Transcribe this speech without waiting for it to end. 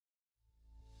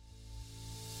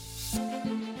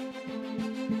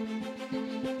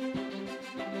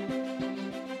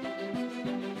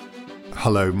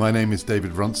Hello, my name is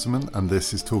David Runciman and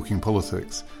this is Talking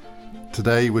Politics.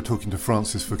 Today we're talking to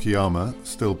Francis Fukuyama,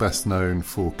 still best known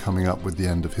for coming up with the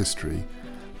end of history,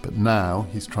 but now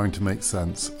he's trying to make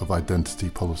sense of identity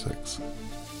politics.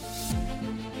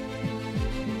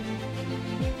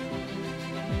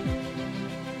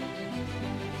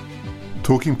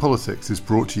 Talking Politics is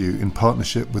brought to you in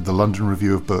partnership with the London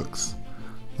Review of Books,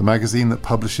 the magazine that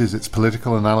publishes its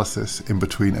political analysis in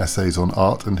between essays on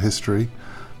art and history,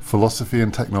 philosophy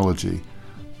and technology,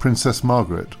 Princess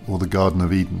Margaret or the Garden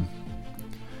of Eden.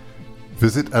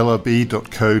 Visit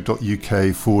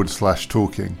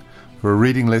lrb.co.uk/talking for a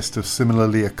reading list of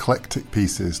similarly eclectic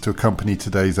pieces to accompany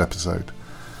today's episode,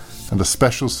 and a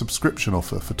special subscription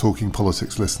offer for Talking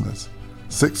Politics listeners.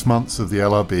 6 months of the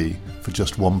LRB for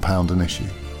just £1 an issue.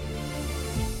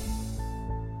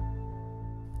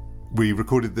 We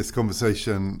recorded this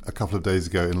conversation a couple of days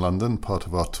ago in London, part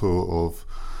of our tour of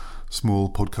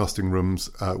small podcasting rooms.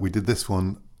 We did this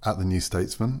one at the New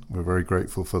Statesman. We're very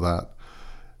grateful for that.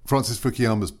 Francis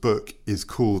Fukuyama's book is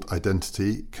called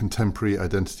Identity, Contemporary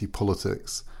Identity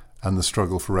Politics and the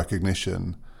Struggle for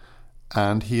Recognition.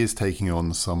 And he is taking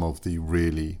on some of the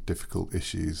really difficult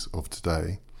issues of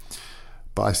today.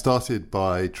 But I started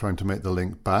by trying to make the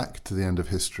link back to the end of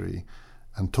history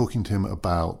and talking to him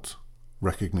about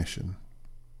recognition.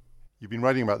 You've been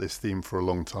writing about this theme for a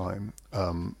long time.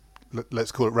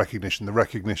 Let's call it recognition, the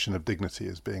recognition of dignity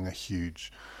as being a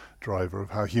huge driver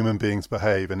of how human beings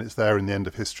behave, and it's there in the end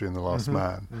of history in The Last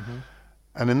Man. Mm-hmm.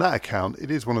 And in that account,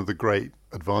 it is one of the great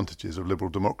advantages of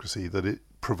liberal democracy that it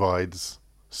provides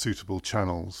suitable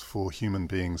channels for human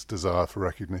beings' desire for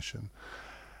recognition.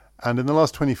 And in the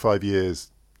last 25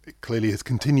 years, it clearly has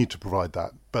continued to provide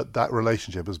that, but that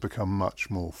relationship has become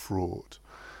much more fraught.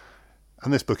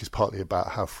 And this book is partly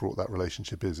about how fraught that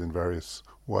relationship is in various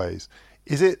ways.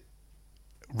 Is it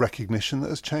recognition that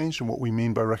has changed and what we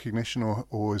mean by recognition,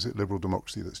 or is it liberal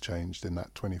democracy that's changed in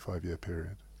that 25-year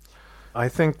period? I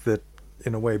think that,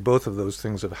 in a way, both of those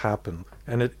things have happened,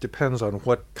 and it depends on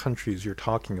what countries you're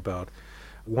talking about.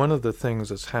 One of the things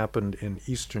that's happened in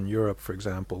Eastern Europe, for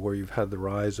example, where you've had the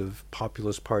rise of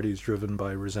populist parties driven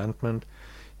by resentment,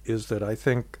 is that I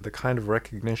think the kind of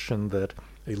recognition that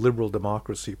a liberal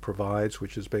democracy provides,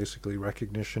 which is basically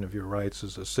recognition of your rights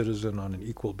as a citizen on an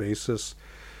equal basis,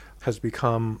 has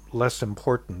become less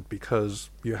important because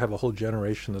you have a whole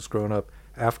generation that's grown up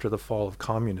after the fall of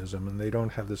communism, and they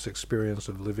don't have this experience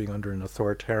of living under an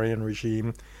authoritarian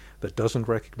regime that doesn't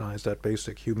recognize that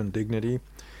basic human dignity.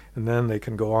 And then they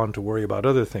can go on to worry about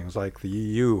other things like the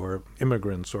EU or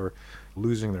immigrants or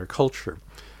losing their culture.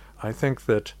 I think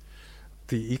that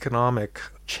the economic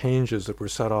changes that were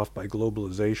set off by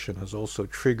globalization has also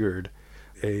triggered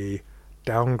a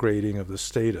downgrading of the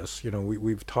status. You know,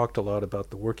 we've talked a lot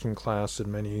about the working class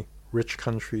in many rich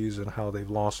countries and how they've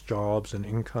lost jobs and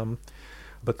income.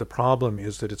 But the problem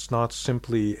is that it's not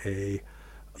simply a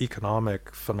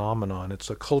economic phenomenon, it's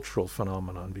a cultural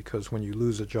phenomenon, because when you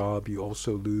lose a job, you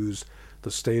also lose the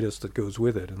status that goes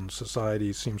with it. And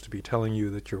society seems to be telling you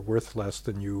that you're worth less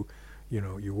than you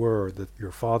were, or that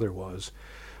your father was.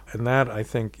 And that, I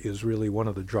think, is really one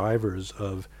of the drivers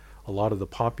of a lot of the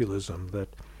populism,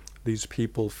 that these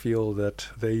people feel that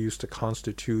they used to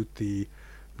constitute the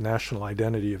national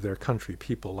identity of their country,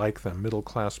 people like them,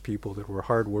 middle-class people that were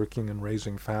hardworking and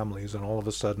raising families, and all of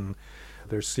a sudden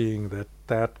they're seeing that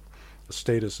that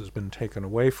status has been taken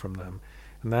away from them.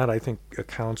 And that, I think,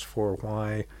 accounts for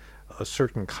why a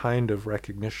certain kind of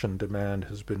recognition demand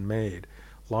has been made.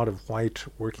 A lot of white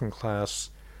working-class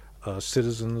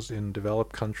citizens in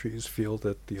developed countries feel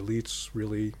that the elites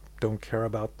really don't care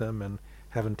about them and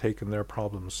haven't taken their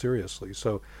problems seriously.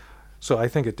 So I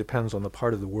think it depends on the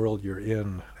part of the world you're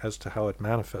in as to how it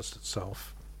manifests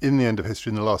itself. In the end of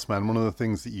history, in The Last Man, one of the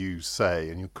things that you say,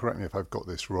 and you'll correct me if I've got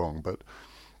this wrong, but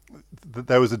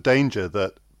there was a danger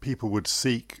that people would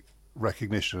seek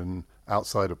recognition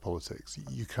outside of politics.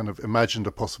 You kind of imagined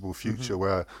a possible future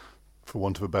where, for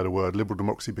want of a better word, liberal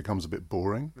democracy becomes a bit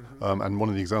boring. And one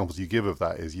of the examples you give of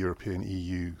that is European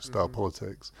EU-style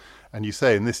politics. And you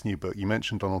say in this new book, you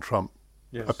mentioned Donald Trump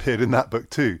appeared in that book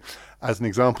too, as an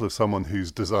example of someone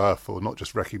whose desire for not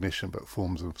just recognition, but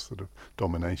forms of sort of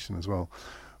domination as well,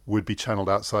 would be channeled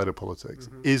outside of politics.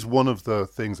 Is one of the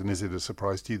things, and is it a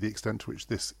surprise to you, the extent to which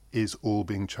this is all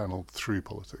being channeled through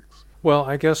politics? Well,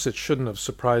 I guess it shouldn't have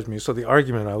surprised me. So the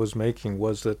argument I was making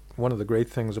was that one of the great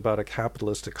things about a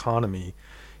capitalist economy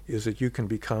is that you can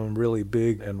become really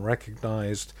big and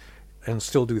recognized and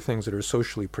still do things that are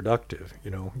socially productive.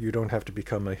 You know, you don't have to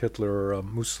become a Hitler or a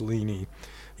Mussolini.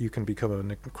 You can become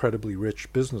an incredibly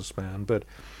rich businessman. But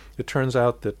it turns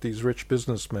out that these rich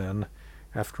businessmen,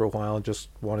 after a while, just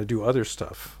want to do other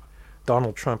stuff.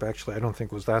 Donald Trump, actually, I don't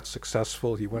think was that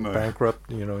successful. He went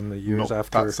bankrupt, you know, in the years not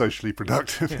after. Not that socially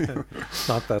productive.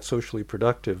 Not that socially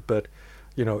productive, but,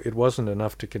 you know, it wasn't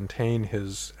enough to contain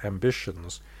his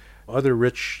ambitions. Other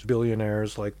rich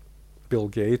billionaires like Bill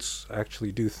Gates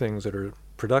actually do things that are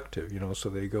productive, you know, so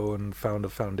they go and found a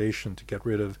foundation to get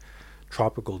rid of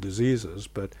tropical diseases.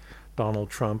 But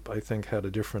Donald Trump, I think, had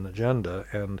a different agenda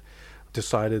and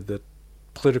decided that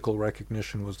political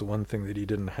recognition was the one thing that he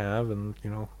didn't have, and, you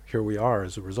know, here we are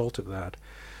as a result of that.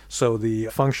 So the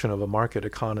function of a market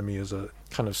economy as a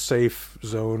kind of safe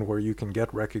zone where you can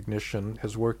get recognition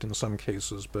has worked in some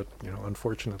cases, but, you know,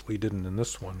 unfortunately didn't in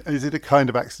this one. Is it a kind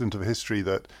of accident of history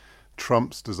that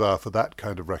Trump's desire for that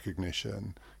kind of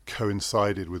recognition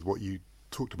coincided with what you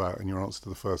talked about in your answer to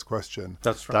the first question?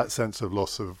 That's right. That sense of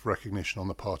loss of recognition on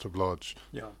the part of large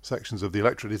sections of the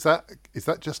electorate. Is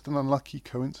that just an unlucky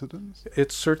coincidence?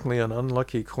 It's certainly an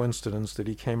unlucky coincidence that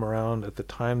he came around at the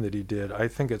time that he did. I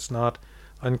think it's not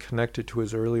unconnected to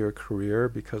his earlier career,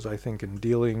 because I think in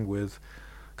dealing with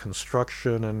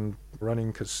construction and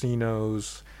running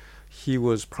casinos, he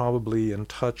was probably in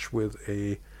touch with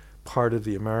a part of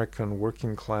the American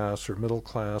working class or middle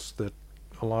class that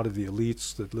a lot of the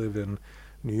elites that live in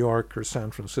New York or San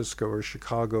Francisco or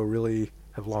Chicago really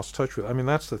have lost touch with. I mean,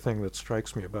 that's the thing that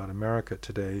strikes me about America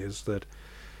today, is that,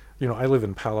 you know, I live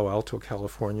in Palo Alto,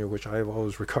 California, which I have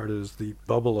always regarded as the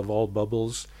bubble of all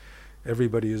bubbles.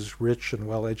 Everybody is rich and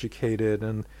well educated,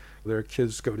 and their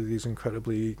kids go to these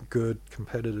incredibly good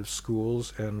competitive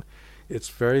schools, and it's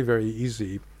very, very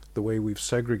easy, the way we've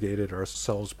segregated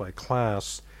ourselves by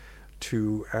class,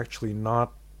 to actually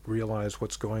not realize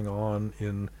what's going on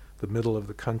in the middle of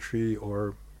the country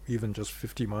or even just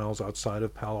 50 miles outside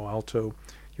of Palo Alto.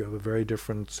 You have a very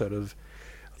different set of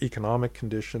economic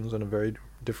conditions and a very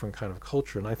different kind of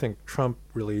culture. And I think Trump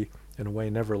really, in a way,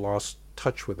 never lost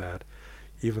touch with that,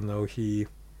 even though he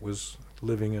was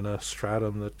living in a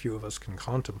stratum that few of us can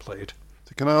contemplate.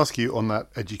 So can I ask you on that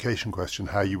education question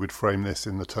how you would frame this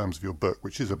in the terms of your book,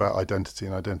 which is about identity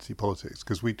and identity politics?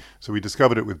 Because we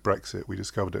discovered it with Brexit, we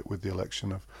discovered it with the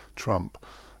election of Trump,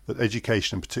 that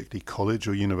education, and particularly college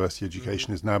or university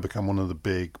education, has now become one of the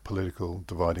big political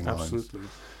dividing lines. Absolutely.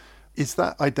 Is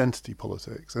that identity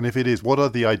politics? And if it is, what are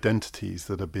the identities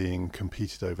that are being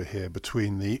competed over here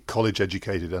between the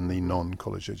college-educated and the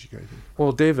non-college educated?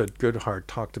 Well, David Goodhart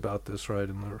talked about this, right,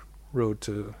 in The Road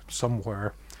to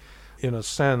Somewhere. In a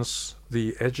sense,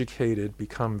 the educated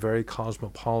become very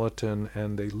cosmopolitan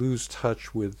and they lose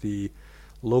touch with the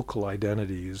local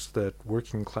identities that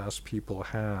working class people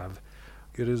have.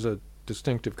 It is a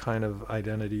distinctive kind of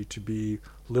identity to be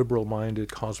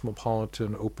liberal-minded,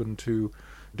 cosmopolitan, open to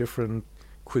different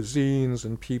cuisines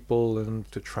and people, and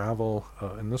to travel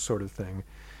and this sort of thing.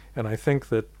 And I think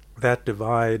that that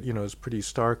divide, you know, is pretty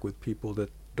stark with people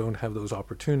that don't have those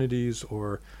opportunities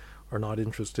or are not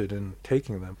interested in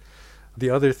taking them. The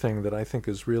other thing that I think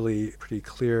is really pretty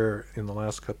clear in the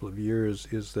last couple of years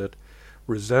is that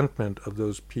resentment of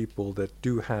those people that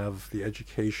do have the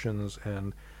educations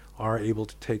and are able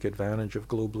to take advantage of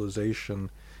globalization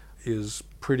is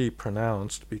pretty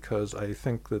pronounced, because I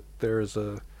think that there is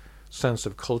a sense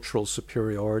of cultural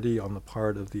superiority on the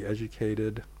part of the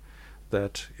educated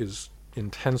that is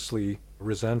intensely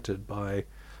resented by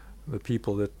the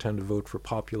people that tend to vote for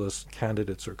populist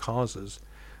candidates or causes.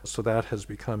 So that has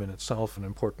become in itself an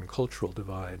important cultural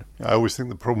divide. I always think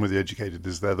the problem with the educated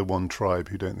is they're the one tribe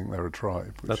who don't think they're a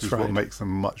tribe, which That's is right. what makes them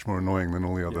much more annoying than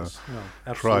all the other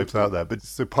No, tribes out there. But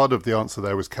so part of the answer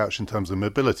there was couched in terms of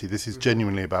mobility. This is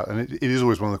genuinely about, and it is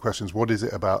always one of the questions, what is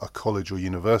it about a college or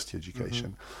university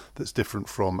education that's different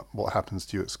from what happens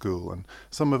to you at school? And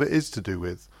some of it is to do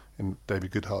with, in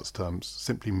David Goodhart's terms,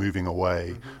 simply moving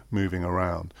away, moving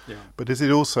around. Yeah. But is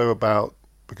it also about,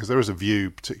 because there is a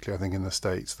view, particularly I think in the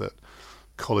States, that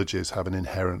colleges have an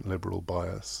inherent liberal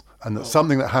bias, and that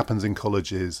something that happens in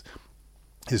colleges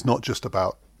is not just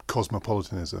about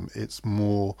cosmopolitanism, it's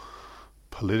more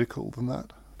political than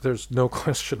that? There's no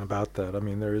question about that. I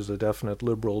mean, there is a definite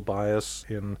liberal bias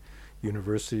in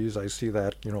universities. I see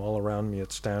that, you know, all around me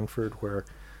at Stanford, where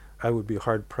I would be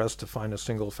hard-pressed to find a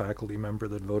single faculty member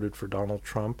that voted for Donald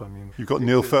Trump. I mean, You've got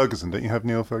Neil Ferguson, don't you have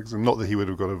Neil Ferguson? Not that he would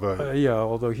have got a vote. yeah,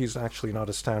 although he's actually not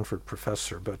a Stanford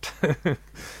professor, but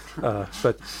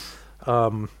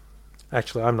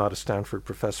Actually, I'm not a Stanford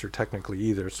professor technically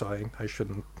either, so I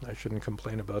shouldn't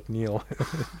complain about Neil.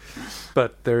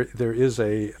 But there is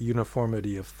a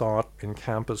uniformity of thought in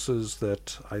campuses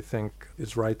that I think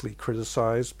is rightly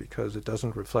criticized because it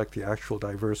doesn't reflect the actual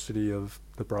diversity of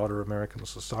the broader American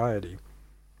society.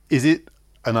 Is it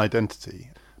an identity?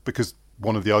 Because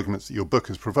one of the arguments that your book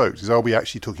has provoked is, are we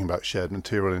actually talking about shared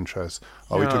material interests?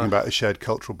 Are we talking about a shared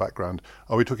cultural background?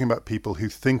 Are we talking about people who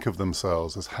think of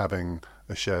themselves as having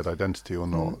a shared identity or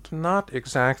not? Not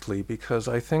exactly, because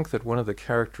I think that one of the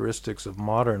characteristics of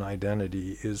modern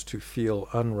identity is to feel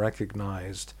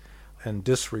unrecognized and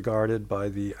disregarded by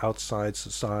the outside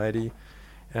society.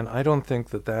 And I don't think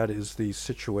that that is the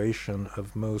situation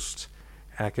of most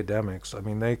academics. I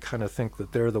mean, they kind of think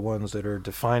that they're the ones that are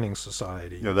defining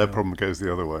society. Yeah, their problem goes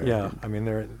the other way. Yeah, I mean,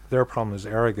 their problem is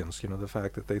arrogance, the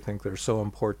fact that they think they're so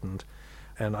important.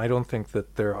 And I don't think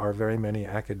that there are very many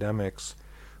academics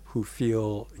who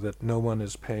feel that no one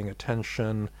is paying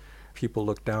attention, people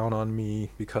look down on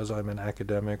me because I'm an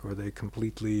academic, or they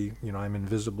completely, I'm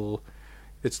invisible.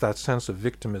 It's that sense of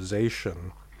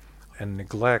victimization and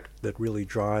neglect that really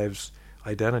drives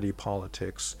identity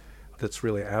politics that's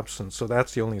really absent. So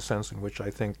that's the only sense in which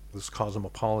I think this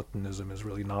cosmopolitanism is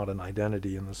really not an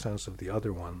identity in the sense of the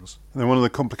other ones. And then one of the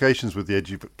complications with the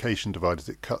education divide is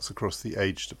it cuts across the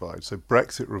age divide. So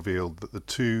Brexit revealed that the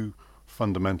two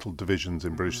fundamental divisions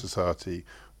in British society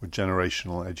were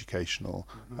generational, educational,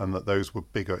 and that those were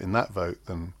bigger in that vote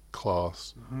than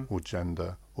class or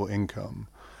gender or income.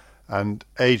 And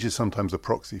age is sometimes a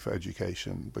proxy for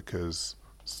education because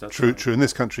true in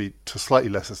this country, to slightly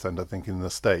less extent, I think, in the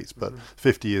States, but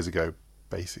 50 years ago,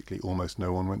 basically almost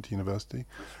no one went to university.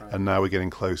 Right. And now we're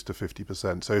getting close to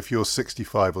 50%. So if you're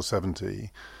 65 or 70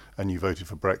 and you voted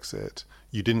for Brexit,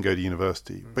 you didn't go to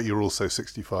university, but you're also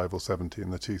 65 or 70,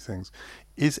 and the two things.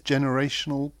 Is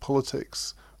generational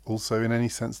politics also in any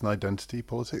sense an identity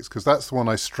politics? Because that's the one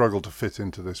I struggle to fit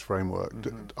into this framework.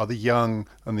 Are the young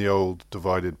and the old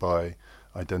divided by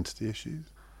identity issues?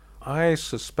 I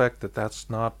suspect that that's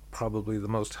not probably the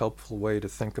most helpful way to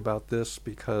think about this,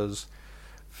 because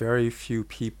very few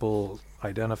people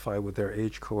identify with their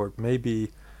age cohort.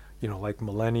 Maybe, like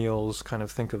millennials kind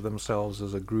of think of themselves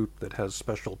as a group that has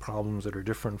special problems that are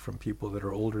different from people that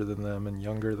are older than them and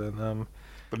younger than them.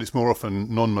 But it's more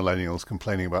often non-millennials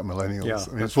complaining about millennials. Yeah,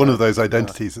 I mean, it's one of those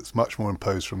identities that's much more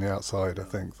imposed from the outside, I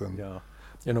think, than... Yeah.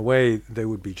 In a way, they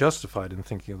would be justified in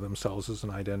thinking of themselves as an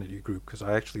identity group, because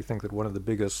I actually think that one of the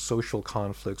biggest social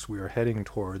conflicts we are heading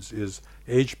towards is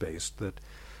age-based, that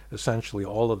essentially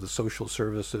all of the social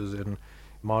services in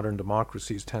modern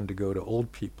democracies tend to go to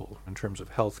old people in terms of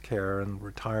health care and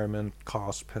retirement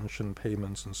costs, pension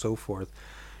payments, and so forth.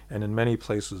 And in many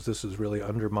places, this is really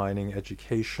undermining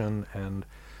education and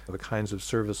the kinds of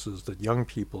services that young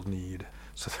people need.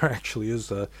 So there actually is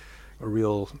a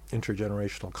real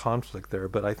intergenerational conflict there,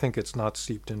 but I think it's not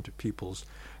seeped into people's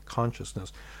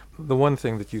consciousness. The one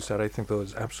thing that you said, I think, though,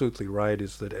 is absolutely right,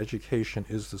 is that education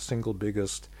is the single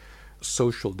biggest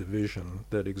social division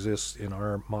that exists in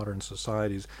our modern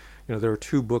societies. There are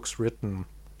two books written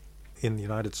in the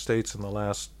United States in the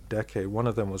last decade. One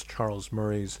of them was Charles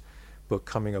Murray's book,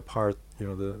 Coming Apart,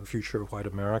 The Future of White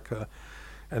America,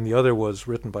 and the other was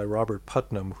written by Robert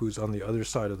Putnam, who's on the other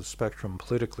side of the spectrum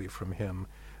politically from him,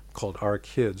 called Our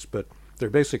Kids, but they're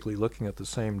basically looking at the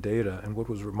same data. And what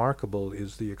was remarkable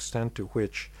is the extent to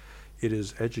which it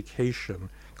is education,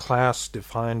 class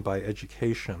defined by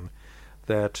education,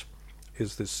 that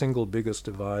is the single biggest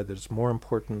divide, that is more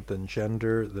important than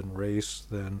gender, than race,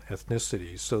 than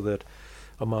ethnicity. So that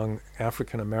among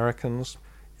African Americans,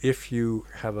 if you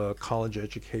have a college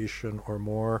education or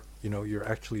more, you're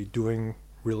actually doing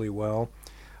really well.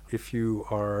 If you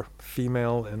are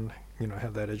female and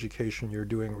have that education, you're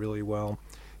doing really well.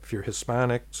 If you're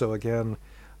Hispanic, so again,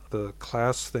 the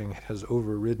class thing has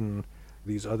overridden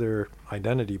these other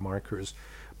identity markers.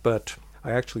 But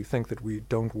I actually think that we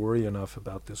don't worry enough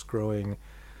about this growing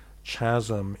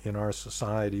chasm in our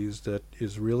societies that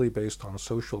is really based on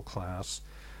social class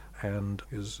and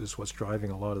is what's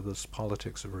driving a lot of this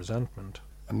politics of resentment.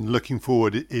 And looking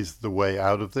forward, is the way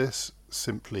out of this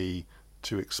simply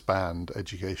to expand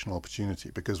educational opportunity?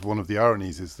 Because one of the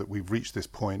ironies is that we've reached this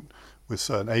point with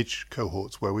certain age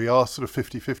cohorts where we are sort of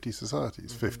 50-50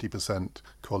 societies, 50%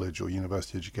 college or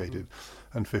university educated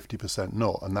and 50%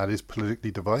 not. And that is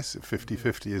politically divisive.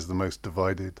 50-50 is the most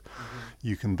divided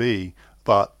you can be.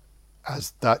 But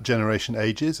as that generation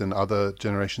ages and other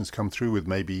generations come through with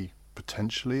maybe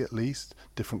potentially at least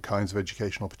different kinds of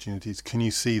educational opportunities, can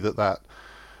you see that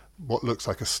what looks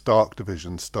like a stark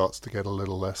division starts to get a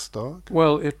little less stark?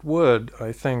 Well, it would.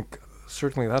 I think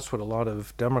certainly that's what a lot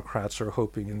of Democrats are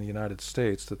hoping in the United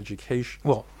States, that education,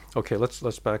 well, okay,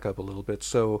 let's back up a little bit.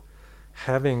 So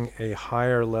having a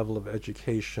higher level of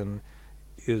education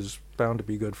is bound to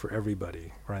be good for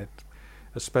everybody, right?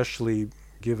 Especially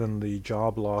given the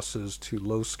job losses to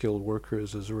low-skilled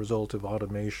workers as a result of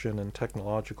automation and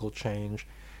technological change.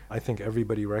 I think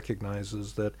everybody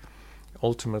recognizes that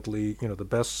ultimately, the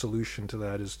best solution to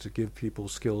that is to give people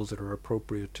skills that are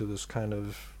appropriate to this kind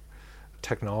of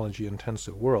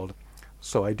technology-intensive world.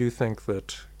 So I do think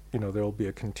that, there will be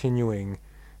a continuing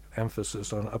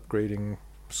emphasis on upgrading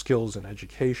skills in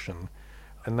education,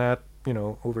 and that,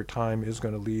 over time is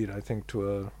going to lead, I think,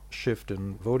 to a shift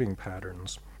in voting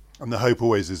patterns. And the hope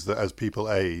always is that as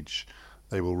people age,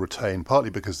 they will retain, partly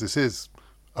because this is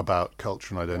about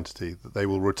culture and identity, that they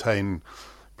will retain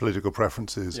political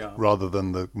preferences rather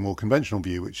than the more conventional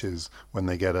view, which is when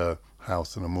they get a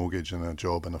house and a mortgage and a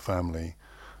job and a family,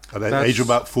 at the age of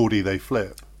about 40, they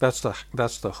flip. That's the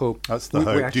hope. That's the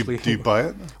hope. Do you buy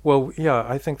it? Well, yeah,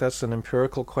 I think that's an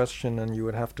empirical question, and you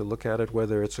would have to look at it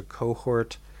whether it's a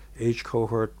age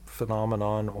cohort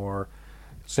phenomenon, or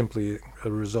simply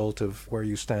a result of where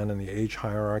you stand in the age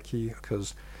hierarchy,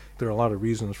 because there are a lot of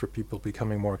reasons for people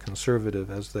becoming more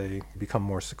conservative as they become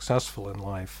more successful in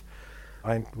life.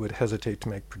 I would hesitate to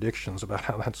make predictions about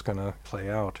how that's going to play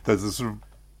out. There's a sort of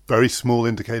very small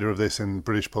indicator of this in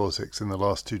British politics in the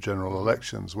last two general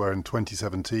elections, where in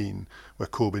 2017, where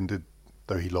Corbyn did,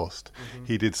 though he lost,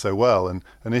 he did so well. And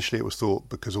initially it was thought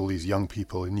because all these young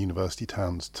people in university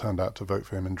towns turned out to vote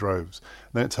for him in droves.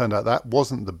 And then it turned out that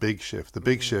wasn't the big shift. The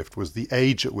big shift was the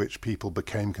age at which people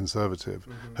became conservative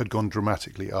had gone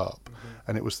dramatically up.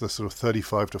 And it was the sort of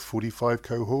 35 to 45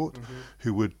 cohort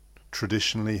who would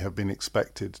traditionally have been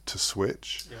expected to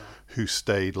switch, who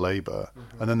stayed Labour.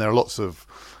 And then there are lots of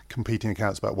competing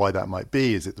accounts about why that might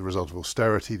be. Is it the result of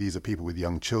austerity? These are people with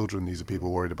young children. These are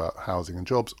people worried about housing and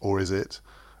jobs. Or is it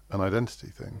an identity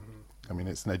thing? I mean,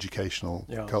 it's an educational,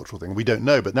 cultural thing. We don't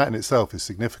know, but that in itself is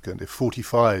significant. If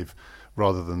 45,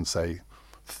 rather than, say,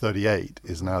 38,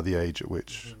 is now the age at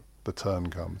which the turn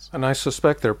comes. And I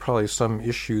suspect there are probably some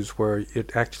issues where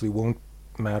it actually won't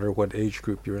matter what age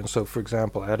group you're in. So, for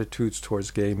example, attitudes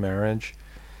towards gay marriage,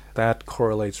 that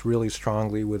correlates really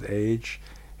strongly with age.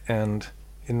 And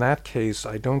in that case,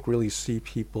 I don't really see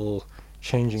people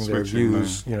changing their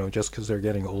views, just because they're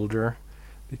getting older,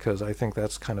 because I think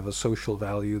that's kind of a social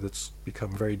value that's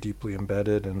become very deeply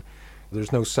embedded, and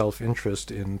there's no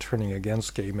self-interest in turning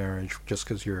against gay marriage just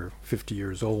because you're 50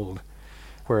 years old,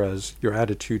 whereas your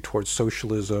attitude towards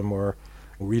socialism or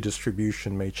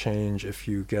redistribution may change if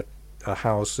you get a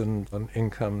house and an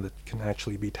income that can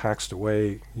actually be taxed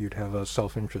away. You'd have a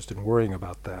self-interest in worrying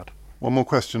about that. One more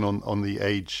question on the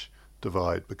age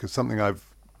divide, because something I've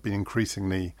been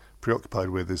increasingly preoccupied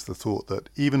with is the thought that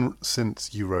even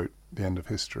since you wrote The End of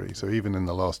History, so even in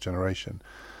the last generation,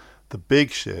 the big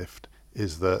shift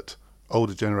is that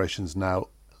older generations now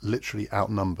literally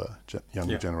outnumber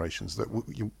younger generations, that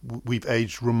we've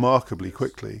aged remarkably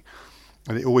quickly.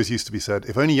 And it always used to be said,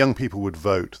 if only young people would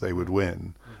vote, they would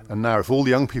win. And now if all the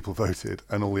young people voted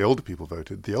and all the older people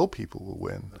voted, the old people will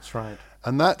win. That's right.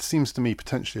 And that seems to me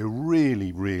potentially a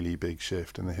really, really big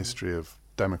shift in the history of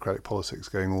democratic politics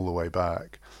going all the way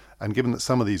back. And given that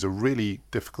some of these are really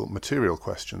difficult material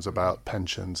questions about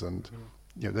pensions and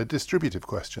they're distributive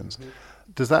questions,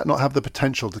 does that not have the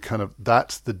potential to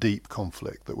that's the deep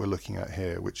conflict that we're looking at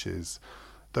here, which is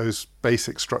those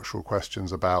basic structural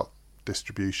questions about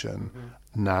distribution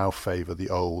now favour the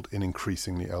old in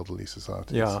increasingly elderly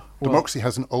societies. Democracy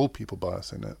has an old people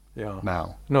bias in it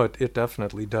now. No, it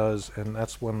definitely does, and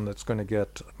that's one that's going to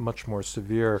get much more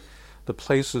severe. The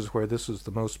places where this is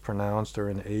the most pronounced are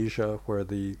in Asia, where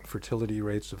the fertility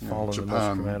rates have fallen the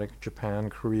most dramatic.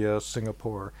 Japan, Korea,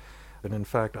 Singapore. And in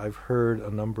fact, I've heard a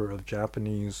number of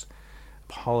Japanese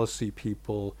policy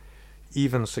people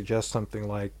even suggest something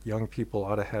like young people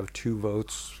ought to have 2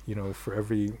 votes, for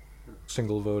every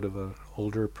single vote of an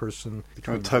older person.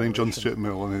 Turning John Stuart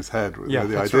Mill on his head with the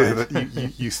idea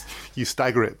that you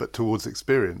stagger it but towards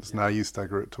experience. Now you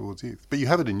stagger it towards youth. But you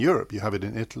have it in Europe. You have it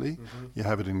in Italy. You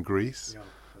have it in Greece.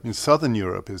 Southern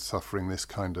Europe is suffering this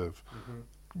kind of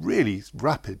really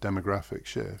rapid demographic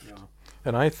shift.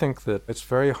 And I think that it's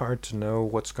very hard to know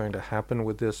what's going to happen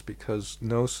with this, because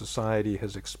no society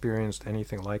has experienced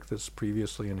anything like this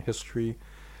previously in history.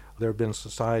 There have been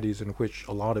societies in which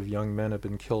a lot of young men have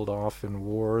been killed off in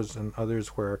wars, and others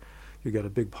where you get a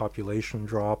big population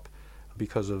drop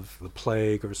because of the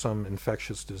plague or some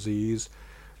infectious disease.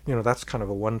 That's kind of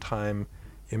a one-time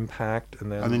impact,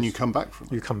 and then you come back from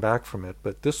it. You come back from it,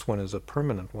 but this one is a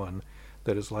permanent one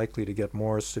that is likely to get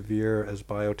more severe as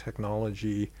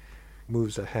biotechnology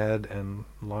moves ahead and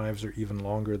lives are even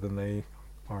longer than they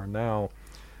are now.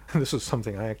 This is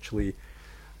something I actually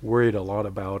worried a lot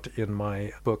about in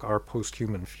my book, Our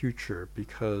Posthuman Future,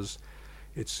 because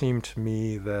it seemed to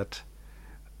me that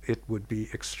it would be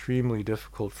extremely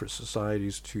difficult for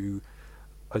societies to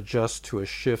adjust to a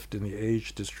shift in the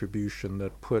age distribution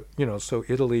that put, so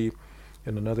Italy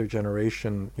in another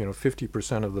generation,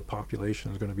 50% of the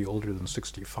population is going to be older than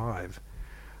 65,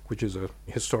 which is a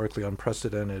historically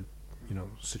unprecedented,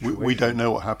 situation. We don't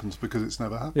know what happens because it's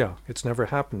never happened. Yeah, it's never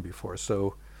happened before.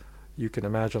 So you can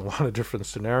imagine a lot of different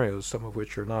scenarios, some of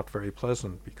which are not very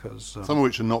pleasant because... some of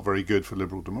which are not very good for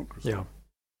liberal democracy. Yeah.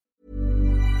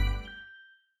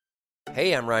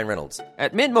 Hey, I'm Ryan Reynolds.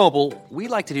 At Mint Mobile, we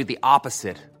like to do the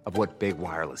opposite of what Big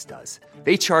Wireless does.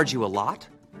 They charge you a lot,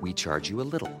 we charge you a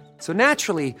little. So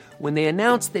naturally, when they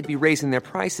announced they'd be raising their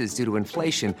prices due to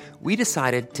inflation, we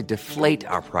decided to deflate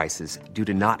our prices due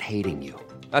to not hating you.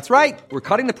 That's right. We're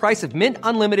cutting the price of Mint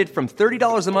Unlimited from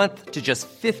 $30 a month to just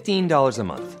 $15 a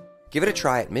month. Give it a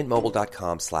try at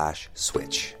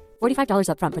mintmobile.com/switch. $45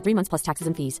 up front for 3 months plus taxes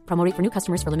and fees. Promo rate for new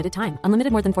customers for limited time.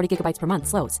 Unlimited more than 40 gigabytes per month.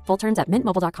 Slows full terms at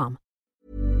mintmobile.com.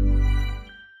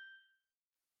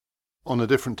 On a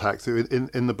different tack, so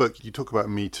in the book, you talk about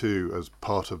Me Too as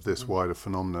part of this wider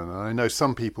phenomenon. And I know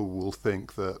some people will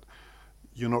think that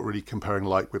you're not really comparing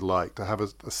like with like. To have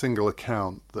a single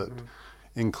account that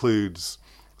includes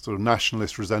sort of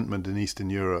nationalist resentment in Eastern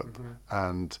Europe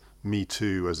and Me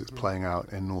Too as it's playing out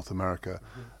in North America,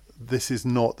 this is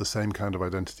not the same kind of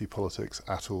identity politics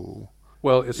at all.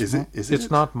 Well, it's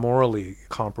not morally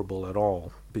comparable at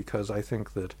all, because I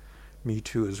think that Me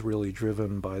Too is really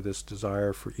driven by this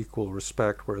desire for equal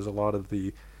respect, whereas a lot of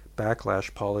the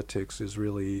backlash politics is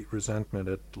really resentment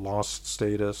at lost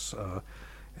status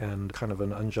and kind of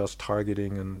an unjust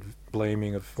targeting and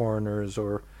blaming of foreigners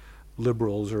or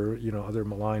liberals or other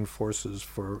malign forces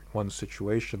for one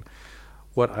situation.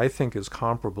 What I think is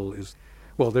comparable is,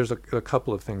 well, there's a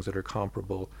couple of things that are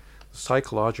comparable.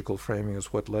 Psychological framing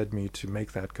is what led me to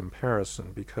make that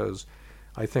comparison, because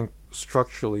I think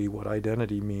structurally what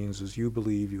identity means is you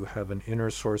believe you have an inner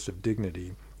source of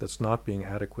dignity that's not being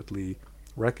adequately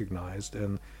recognized,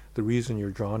 and the reason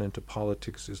you're drawn into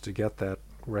politics is to get that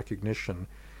recognition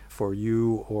for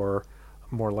you, or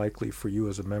more likely for you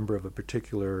as a member of a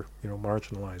particular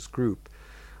marginalized group.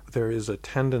 There is a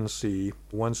tendency,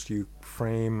 once you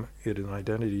frame it in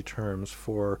identity terms,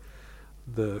 for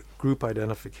the group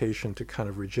identification to kind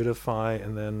of rigidify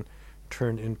and then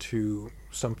turn into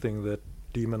something that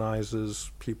demonizes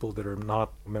people that are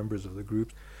not members of the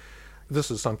group.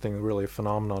 This is something really a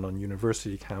phenomenon on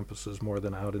university campuses more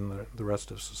than out in the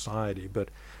rest of society, but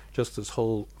just this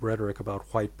whole rhetoric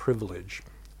about white privilege,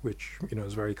 which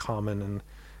is very common in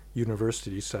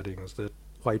university settings, that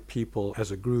white people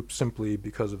as a group, simply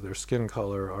because of their skin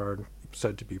color, are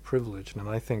said to be privileged. And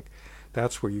I think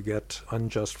that's where you get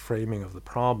unjust framing of the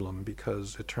problem,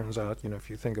 because it turns out, if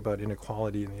you think about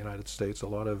inequality in the United States, a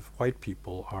lot of white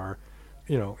people are,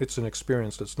 it's an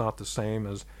experience that's not the same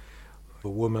as a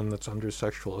woman that's under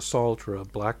sexual assault or a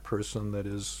black person that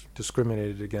is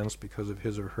discriminated against because of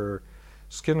his or her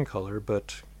skin color.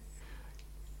 But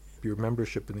your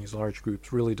membership in these large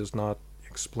groups really does not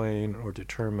explain or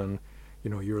determine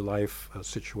your life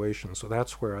situation. So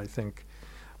that's where I think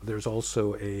there's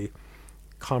also a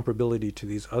comparability to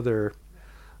these other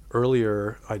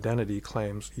earlier identity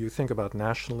claims. You think about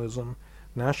nationalism.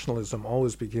 Nationalism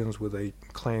always begins with a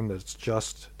claim that it's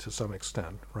just to some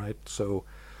extent, right? So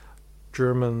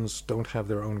Germans don't have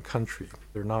their own country.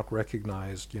 They're not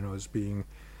recognized, as being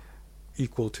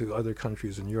equal to other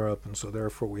countries in Europe, and so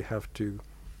therefore we have to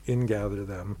ingather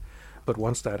them. But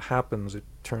once that happens, it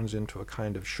turns into a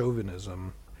kind of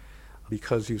chauvinism,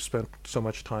 because you've spent so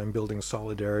much time building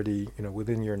solidarity,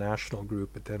 within your national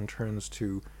group. It then turns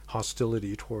to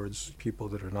hostility towards people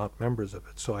that are not members of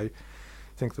it. So I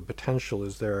think the potential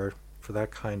is there for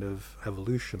that kind of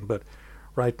evolution. But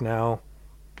right now,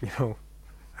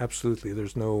 absolutely,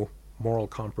 there's no moral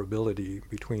comparability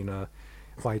between a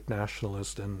white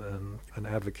nationalist and an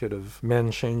advocate of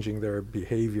men changing their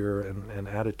behavior and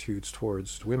attitudes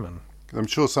towards women. I'm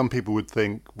sure some people would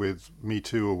think with Me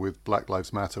Too or with Black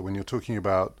Lives Matter, when you're talking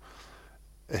about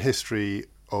a history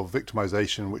of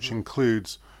victimization which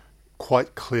includes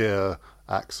quite clear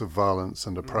acts of violence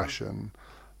and oppression,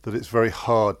 that it's very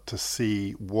hard to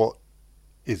see what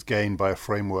is gained by a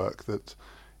framework that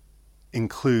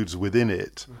includes within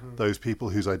it those people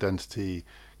whose identity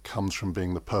comes from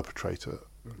being the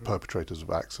perpetrators of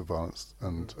acts of violence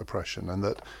and oppression, and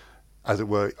that, as it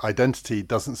were, identity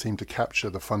doesn't seem to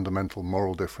capture the fundamental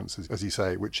moral differences, as you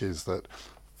say, which is that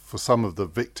for some of the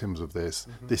victims of this,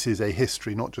 this is a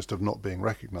history not just of not being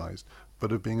recognised,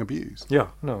 but of being abused. Yeah,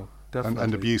 no, definitely.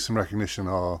 And abuse and recognition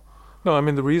are... No, I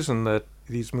mean, the reason that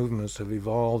these movements have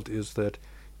evolved is that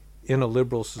in a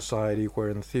liberal society where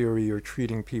in theory you're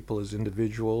treating people as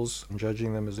individuals and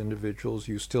judging them as individuals,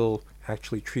 you still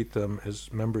actually treat them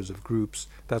as members of groups.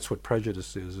 That's what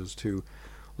prejudice is to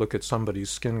look at somebody's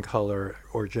skin color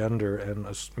or gender and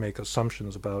make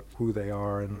assumptions about who they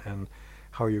are and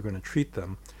how you're going to treat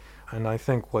them. And I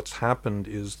think what's happened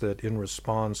is that in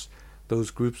response, those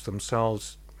groups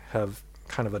themselves have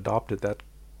kind of adopted that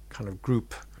kind of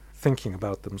group thinking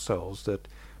about themselves, that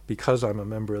because I'm a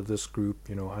member of this group,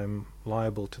 I'm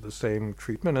liable to the same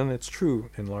treatment. And it's true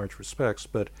in large respects,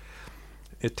 but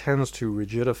it tends to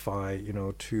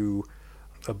rigidify, to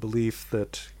a belief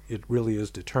that it really is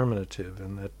determinative,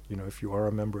 and that, if you are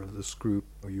a member of this group,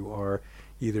 you are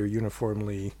either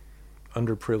uniformly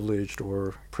underprivileged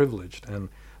or privileged. And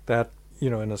that,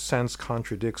 in a sense,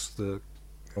 contradicts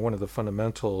one of the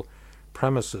fundamental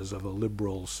premises of a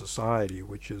liberal society,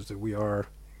 which is that we are,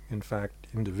 in fact,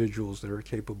 individuals that are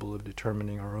capable of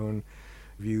determining our own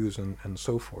views and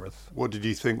so forth. What did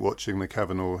you think watching the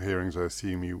Kavanaugh hearings? I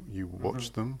assume you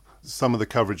watched them. Some of the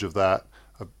coverage of that,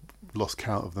 I've lost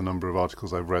count of the number of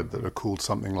articles I've read that are called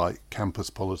something like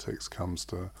 "Campus Politics Comes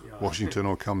to Washington"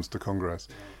 or "Comes to Congress."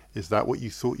 Is that what you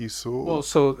thought you saw?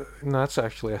 Well, and that's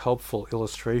actually a helpful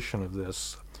illustration of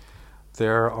this.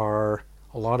 There are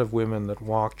a lot of women that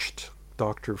watched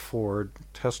Dr. Ford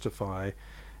testify,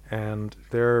 and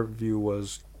their view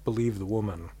was believe the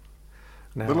woman.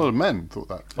 Now, but a lot of men thought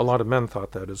that. A lot of men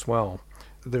thought that as well.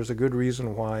 There's a good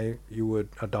reason why you would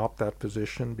adopt that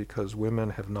position, because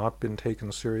women have not been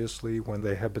taken seriously when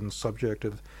they have been subject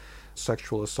of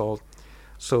sexual assault.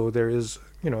 So there is,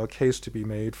 a case to be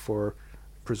made for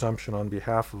presumption on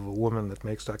behalf of a woman that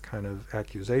makes that kind of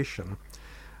accusation.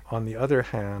 On the other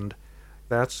hand,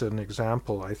 that's an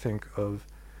example, I think, of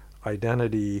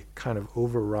identity kind of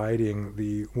overriding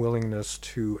the willingness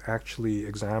to actually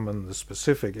examine the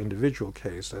specific individual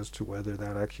case as to whether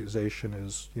that accusation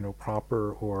is,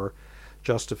 proper or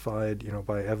justified,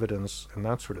 by evidence and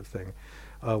that sort of thing.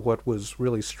 What was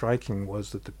really striking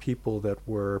was that the people that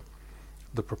were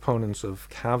the proponents of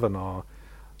Kavanaugh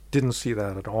didn't see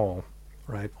that at all,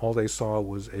 right? All they saw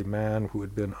was a man who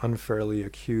had been unfairly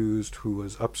accused, who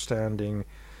was upstanding,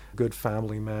 good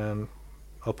family man,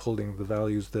 upholding the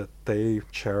values that they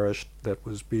cherished, that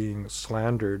was being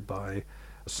slandered by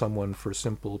someone for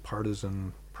simple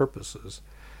partisan purposes.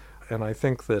 And I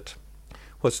think that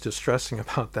what's distressing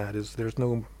about that is there's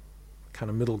no kind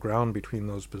of middle ground between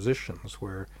those positions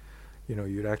where,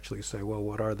 you'd actually say, well,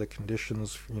 what are the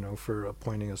conditions, for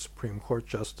appointing a Supreme Court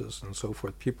justice and so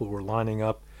forth. People were lining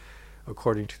up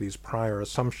according to these prior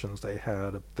assumptions they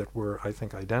had that were, I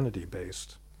think,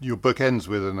 identity-based. Your book ends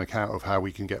with an account of how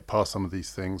we can get past some of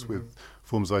these things with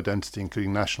forms of identity,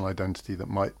 including national identity, that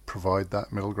might provide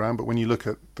that middle ground. But when you look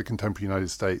at the contemporary United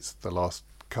States the last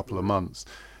couple of months,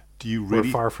 do you really...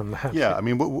 We're far from that. Yeah, I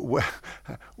mean,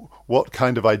 what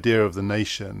kind of idea of the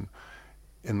nation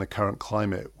in the current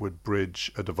climate would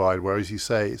bridge a divide? Where, as you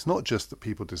say, it's not just that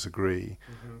people disagree.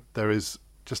 There is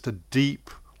just a deep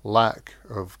lack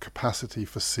of capacity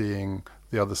for seeing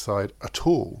the other side at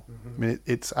all. I mean,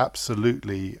 it's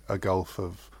absolutely a gulf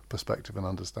of perspective and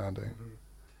understanding.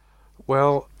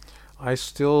 Well, I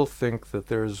still think that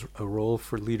there's a role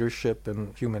for leadership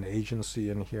and human agency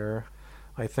in here.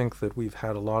 I think that we've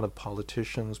had a lot of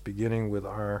politicians, beginning with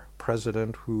our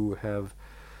president, who have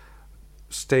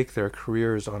staked their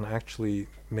careers on actually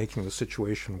making the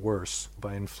situation worse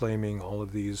by inflaming all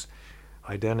of these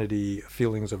identity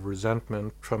feelings of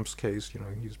resentment. Trump's case,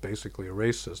 he's basically a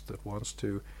racist that wants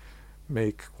to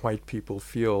make white people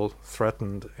feel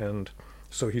threatened, and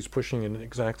so he's pushing in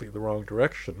exactly the wrong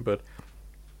direction. But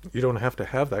you don't have to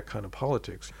have that kind of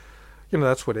politics.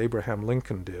 That's what Abraham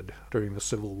Lincoln did during the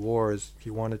Civil War. Is he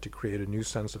wanted to create a new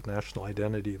sense of national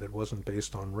identity that wasn't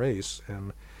based on race,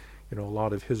 and a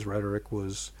lot of his rhetoric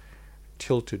was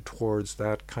tilted towards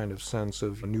that kind of sense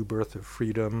of a new birth of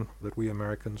freedom, that we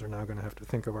Americans are now going to have to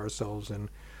think of ourselves in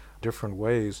different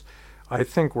ways. I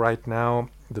think right now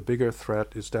the bigger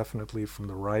threat is definitely from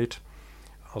the right.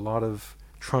 A lot of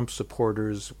Trump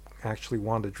supporters actually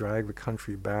want to drag the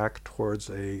country back towards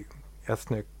a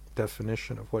ethnic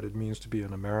definition of what it means to be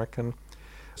an American.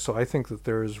 So I think that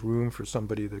there is room for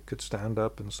somebody that could stand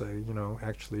up and say,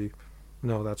 actually,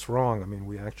 no, that's wrong. I mean,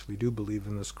 we actually do believe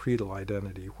in this creedal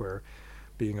identity where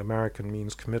being American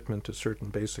means commitment to certain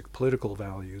basic political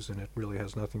values, and it really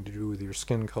has nothing to do with your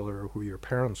skin color or who your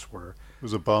parents were.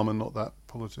 Was Obama not that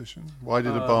politician? Why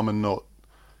did Obama not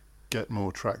get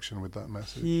more traction with that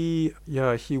message? He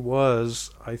was.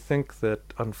 I think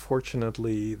that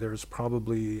unfortunately there's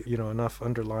probably, enough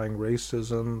underlying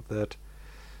racism that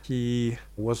he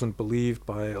wasn't believed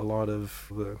by a lot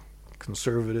of the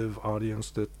conservative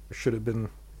audience that should have been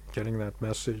getting that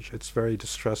message. It's very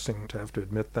distressing to have to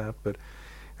admit that, but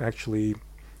actually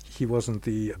he wasn't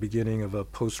the beginning of a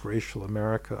post-racial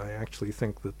America. I actually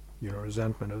think that,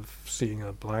 resentment of seeing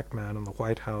a black man in the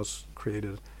White House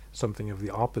created something of the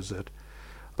opposite.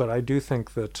 But I do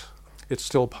think that it's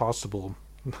still possible,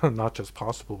 not just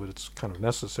possible, but it's kind of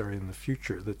necessary in the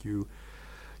future that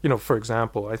for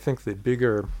example, I think the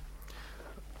bigger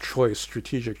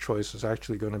strategic choice is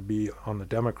actually going to be on the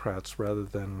Democrats rather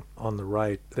than on the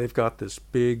right. They've got this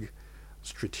big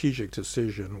strategic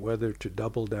decision whether to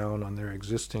double down on their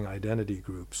existing identity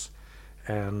groups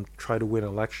and try to win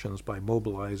elections by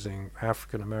mobilizing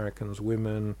African Americans,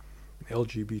 women,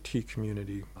 LGBT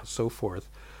community, so forth,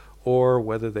 or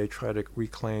whether they try to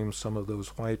reclaim some of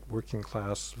those white working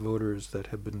class voters that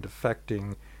have been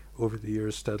defecting over the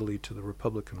years steadily to the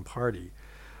Republican Party.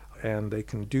 And they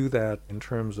can do that in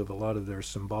terms of a lot of their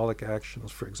symbolic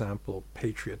actions, for example,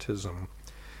 patriotism.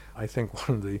 I think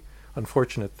one of the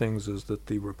unfortunate things is that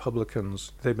the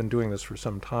Republicans, they've been doing this for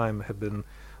some time, have been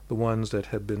the ones that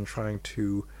have been trying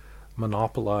to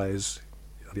monopolize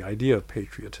the idea of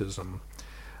patriotism.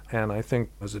 And I think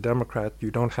as a Democrat,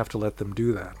 you don't have to let them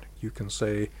do that. You can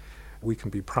say, we can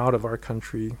be proud of our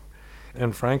country.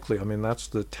 And frankly, that's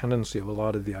the tendency of a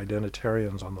lot of the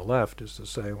identitarians on the left, is to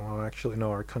say, well, actually, no,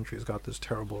 our country's got this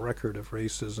terrible record of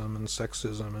racism and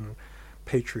sexism and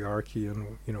patriarchy,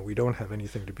 and, we don't have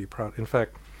anything to be proud. In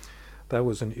fact, that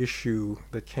was an issue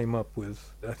that came up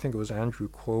with, I think it was Andrew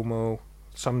Cuomo.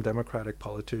 Some Democratic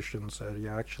politicians said,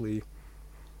 actually,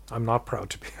 I'm not proud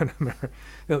to be an American.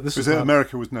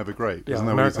 America was never great. Yeah,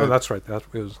 that's right.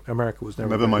 America was never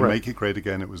Never great. mind, make it great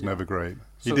again. It was never great.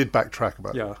 He did backtrack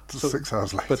about 6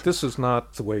 hours later. But this is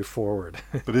not the way forward.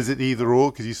 But is it either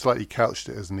or? Because you slightly couched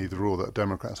it as an either or, that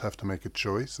Democrats have to make a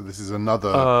choice. So this is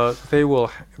another. They will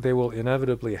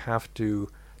inevitably have to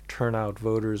turn out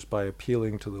voters by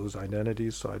appealing to those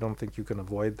identities. So I don't think you can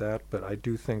avoid that. But I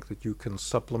do think that you can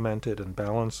supplement it and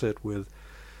balance it with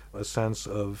a sense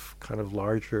of kind of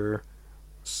larger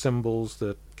symbols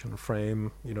that can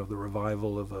frame, the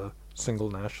revival of a single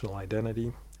national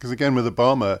identity. Because again, with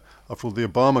Obama, after all, the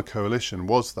Obama coalition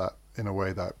was that, in a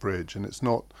way, that bridge. And it's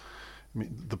not,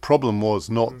 the problem was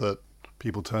not that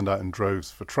people turned out in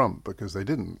droves for Trump, because they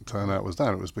didn't turn out was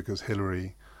that. It was because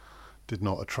Hillary did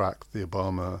not attract the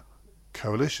Obama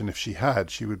coalition. If she had,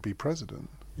 she would be president.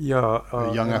 Yeah.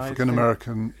 Young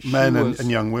African-American men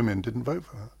and young women didn't vote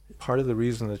for her. Part of the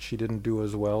reason that she didn't do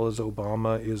as well as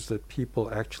Obama is that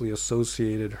people actually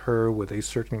associated her with a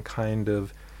certain kind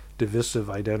of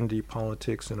divisive identity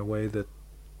politics in a way that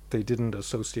they didn't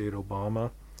associate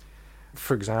Obama.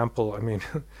 For example,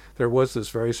 there was this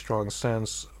very strong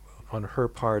sense on her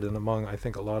part and among, I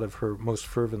think, a lot of her most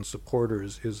fervent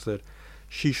supporters, is that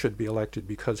she should be elected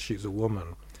because she's a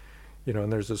woman.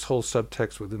 And there's this whole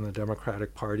subtext within the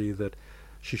Democratic Party that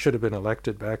she should have been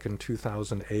elected back in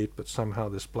 2008, but somehow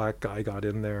this black guy got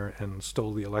in there and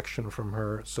stole the election from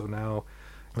her. So now,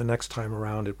 the next time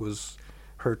around, it was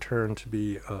her turn to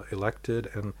be elected.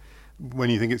 And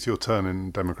when you think it's your turn in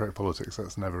Democratic politics,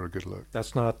 that's never a good look.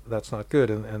 That's not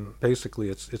good. And basically,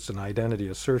 it's an identity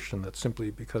assertion that simply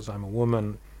because I'm a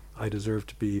woman, I deserve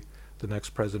to be the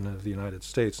next president of the United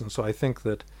States. And so I think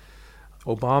that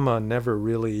Obama never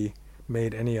really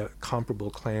made any comparable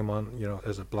claim on,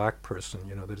 as a black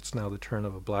person, that it's now the turn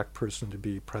of a black person to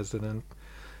be president.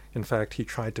 In fact, he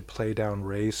tried to play down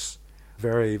race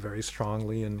very, very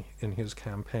strongly in his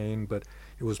campaign, but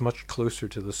it was much closer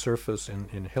to the surface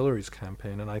in Hillary's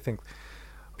campaign. And I think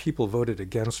people voted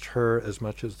against her as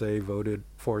much as they voted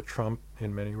for Trump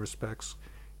in many respects.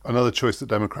 Another choice that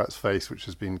Democrats face, which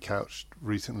has been couched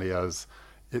recently as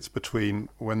it's between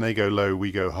when they go low, we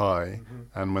go high,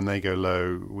 and when they go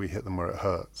low, we hit them where it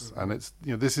hurts. And it's,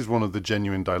 this is one of the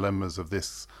genuine dilemmas of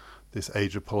this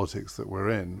age of politics that we're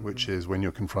in, which is when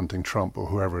you're confronting Trump or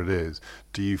whoever it is,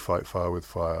 do you fight fire with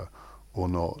fire or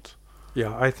not?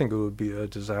 Yeah, I think it would be a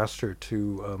disaster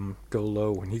to go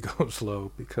low when he goes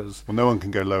low, because... Well, no one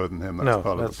can go lower than him. That's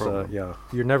part of the problem.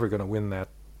 You're never going to win that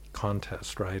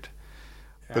contest, right?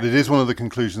 But it is one of the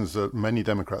conclusions that many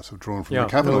Democrats have drawn from the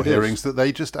Capitol hearings, that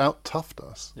they just out-toughed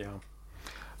us. Yeah.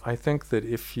 I think that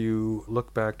if you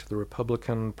look back to the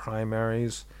Republican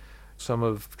primaries, some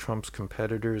of Trump's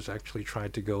competitors actually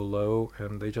tried to go low,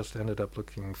 and they just ended up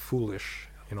looking foolish,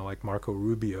 like Marco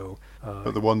Rubio.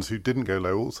 But the ones who didn't go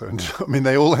low also ended up,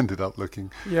 they all ended up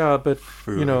looking yeah, but,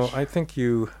 foolish. I think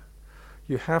you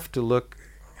you have to look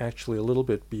actually a little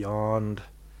bit beyond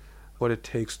what it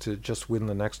takes to just win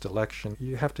the next election.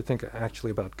 You have to think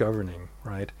actually about governing,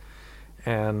 right?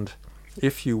 And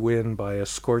if you win by a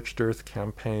scorched earth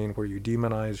campaign where you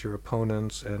demonize your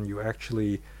opponents and you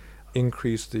actually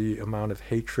increase the amount of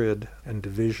hatred and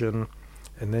division,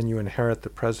 and then you inherit the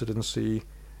presidency,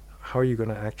 how are you going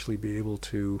to actually be able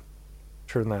to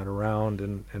turn that around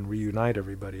and reunite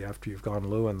everybody after you've gone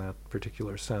low in that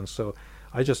particular sense? So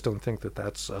I just don't think that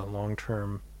that's a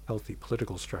long-term healthy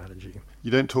political strategy.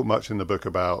 You don't talk much in the book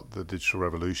about the digital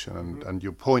revolution, and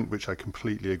your point, which I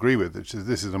completely agree with, which is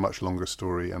this is a much longer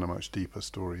story and a much deeper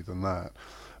story than that.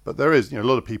 But there is, a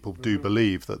lot of people do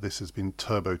believe that this has been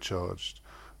turbocharged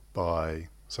by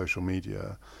social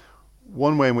media.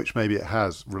 One way in which maybe it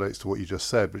has relates to what you just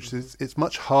said, which is it's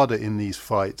much harder in these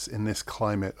fights, in this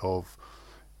climate of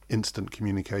instant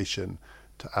communication,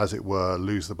 to, as it were,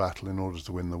 lose the battle in order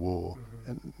to win the war.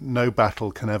 And no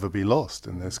battle can ever be lost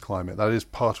in this climate. That is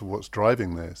part of what's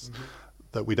driving this,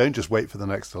 that we don't just wait for the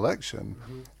next election.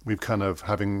 We've kind of,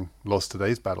 having lost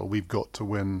today's battle, we've got to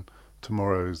win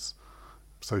tomorrow's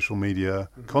social media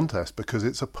contest, because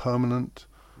it's a permanent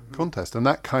contest. And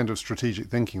that kind of strategic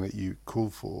thinking that you call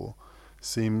for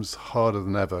seems harder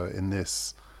than ever in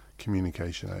this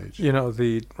communication age.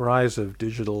 The rise of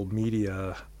digital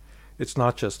media, it's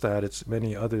not just that, it's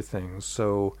many other things.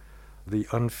 So the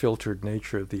unfiltered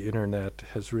nature of the internet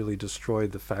has really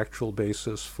destroyed the factual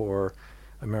basis for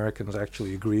Americans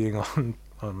actually agreeing on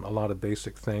a lot of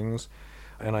basic things.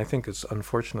 And I think it's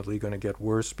unfortunately going to get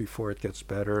worse before it gets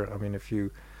better. I mean, if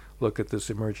you look at this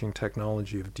emerging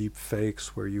technology of deep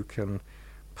fakes, where you can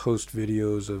post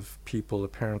videos of people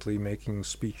apparently making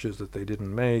speeches that they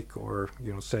didn't make, or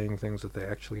saying things that they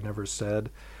actually never said,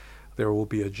 there will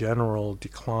be a general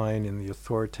decline in the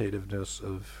authoritativeness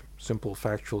of simple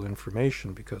factual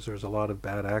information, because there's a lot of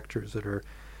bad actors that are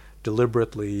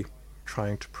deliberately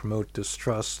trying to promote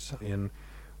distrust in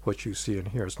what you see and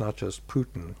hear. It's not just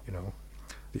Putin.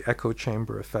 The echo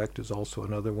chamber effect is also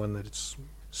another one that it's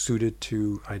suited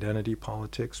to identity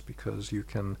politics, because you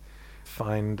can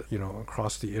find,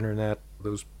 across the internet,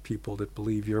 those people that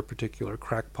believe your particular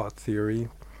crackpot theory.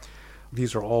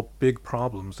 These are all big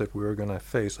problems that we're going to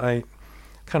face. I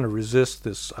kind of resist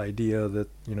this idea that,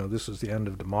 this is the end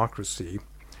of democracy,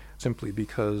 simply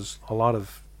because a lot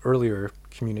of earlier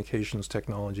communications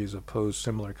technologies have posed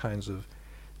similar kinds of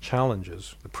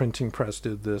challenges. The printing press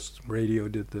did this, radio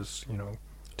did this,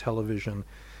 television.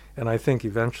 And I think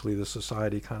eventually the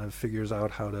society kind of figures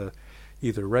out how to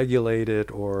either regulate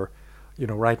it or,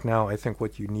 right now I think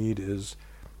what you need is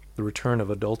the return of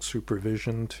adult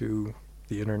supervision to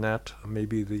the internet.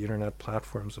 Maybe the internet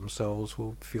platforms themselves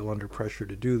will feel under pressure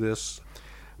to do this.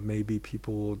 Maybe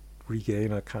people will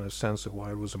regain a kind of sense of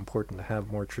why it was important to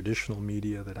have more traditional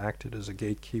media that acted as a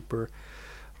gatekeeper.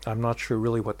 I'm not sure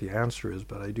really what the answer is,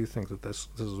 but I do think that this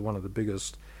is one of the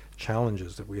biggest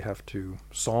challenges that we have to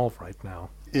solve right now.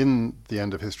 In The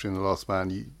End of History and The Last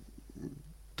Man,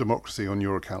 democracy, on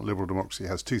your account, liberal democracy,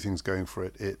 has two things going for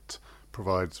it. It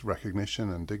provides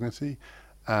recognition and dignity,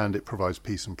 and it provides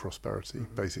peace and prosperity.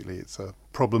 Basically, it's a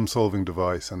problem-solving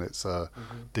device, and it's a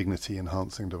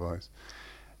dignity-enhancing device.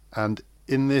 And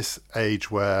in this age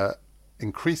where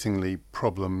increasingly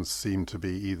problems seem to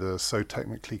be either so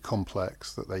technically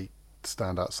complex that they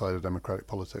stand outside of democratic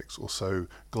politics, or so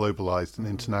globalized and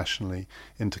internationally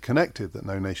interconnected that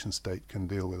no nation state can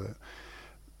deal with it.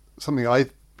 Something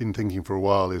I've been thinking for a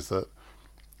while is that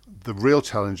the real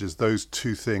challenge is those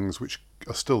two things which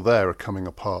are still there are coming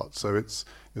apart. So it's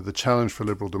the challenge for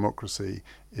liberal democracy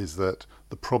is that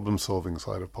the problem-solving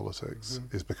side of politics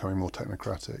is becoming more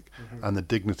technocratic, and the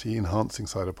dignity-enhancing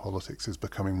side of politics is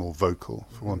becoming more vocal,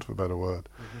 for want of a better word.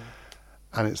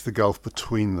 And it's the gulf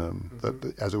between them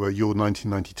that, as it were, your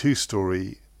 1992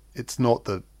 story, it's not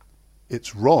that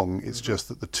it's wrong, it's just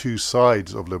that the two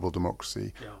sides of liberal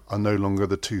democracy are no longer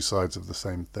the two sides of the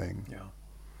same thing.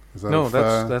 Is that No,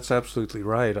 fair? that's absolutely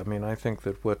right. I mean, I think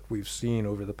that what we've seen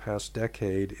over the past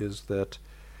decade is that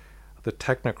the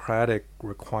technocratic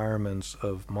requirements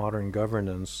of modern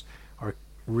governance are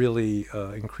really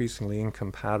increasingly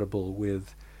incompatible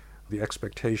with the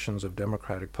expectations of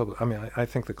democratic public. I mean, I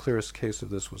think the clearest case of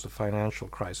this was the financial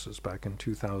crisis back in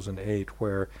 2008,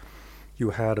 where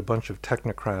you had a bunch of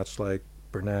technocrats like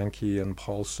Bernanke and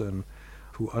Paulson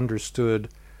who understood,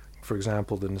 for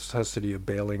example, the necessity of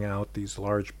bailing out these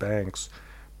large banks,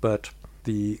 but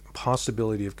the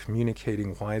possibility of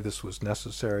communicating why this was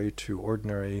necessary to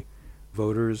ordinary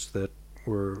voters that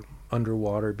were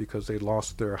underwater because they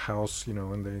lost their house,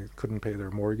 and they couldn't pay their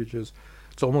mortgages,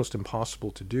 it's almost impossible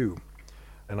to do.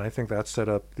 And I think that set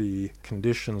up the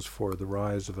conditions for the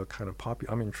rise of a kind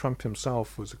of Trump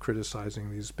himself was criticizing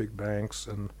these big banks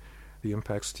and the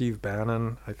impact. Steve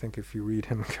Bannon, I think if you read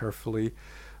him carefully,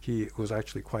 he was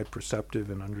actually quite perceptive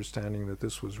in understanding that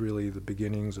this was really the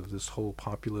beginnings of this whole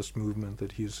populist movement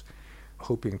that he's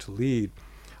hoping to lead.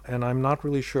 And I'm not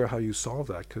really sure how you solve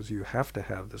that, because you have to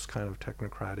have this kind of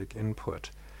technocratic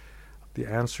input. The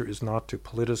answer is not to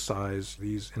politicize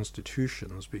these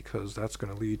institutions, because that's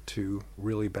going to lead to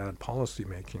really bad policy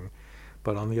making.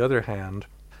 But on the other hand,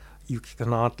 you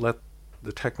cannot let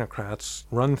the technocrats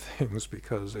run things,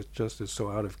 because it just is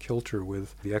so out of kilter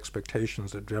with the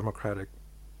expectations of democratic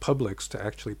publics to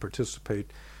actually participate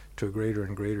to a greater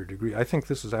and greater degree. I think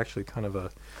this is actually kind of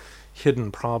a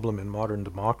hidden problem in modern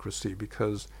democracy,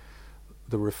 because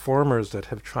the reformers that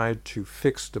have tried to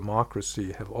fix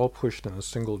democracy have all pushed in a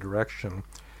single direction,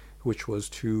 which was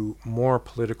to more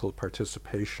political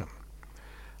participation.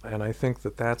 And I think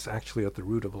that that's actually at the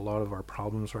root of a lot of our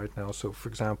problems right now. So, for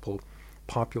example,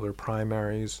 popular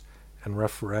primaries and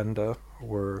referenda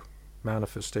were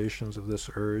manifestations of this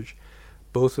urge,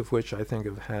 both of which I think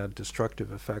have had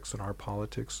destructive effects on our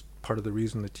politics. Part of the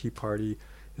reason the Tea Party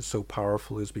is so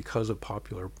powerful is because of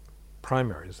popular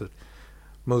primaries, that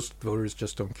most voters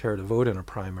just don't care to vote in a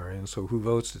primary, and so who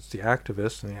votes? It's the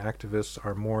activists, and the activists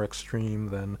are more extreme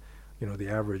than, the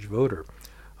average voter.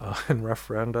 In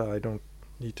referenda, I don't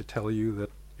need to tell you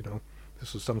that,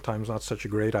 this is sometimes not such a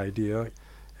great idea.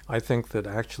 I think that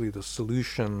actually the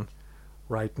solution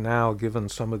right now, given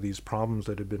some of these problems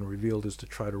that have been revealed, is to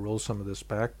try to roll some of this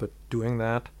back, but doing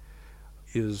that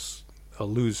is a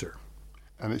loser.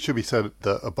 And it should be said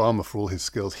that Obama, for all his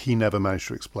skills, he never managed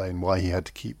to explain why he had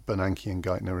to keep Bernanke and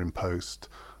Geithner in post.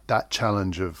 That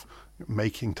challenge of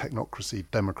making technocracy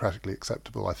democratically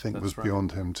acceptable, I think, was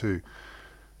beyond him too.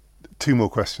 Two more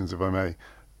questions, if I may.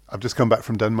 I've just come back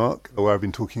from Denmark, where I've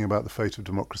been talking about the fate of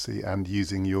democracy and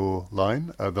using your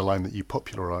line, the line that you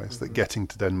popularised, that getting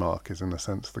to Denmark is, in a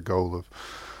sense, the goal of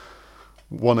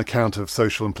one account of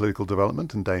social and political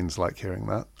development, and Danes like hearing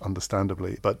that,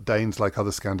 understandably. But Danes, like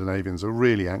other Scandinavians, are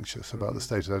really anxious about the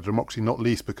state of their democracy, not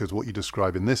least because what you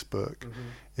describe in this book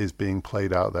is being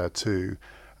played out there too.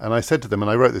 And I said to them, and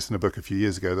I wrote this in a book a few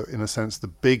years ago, that in a sense the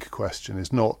big question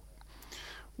is not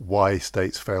why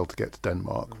states fail to get to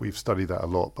Denmark. We've studied that a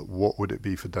lot, but what would it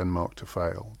be for Denmark to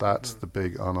fail? That's the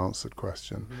big unanswered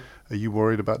question. Are you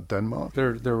worried about Denmark?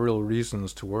 There are real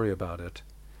reasons to worry about it.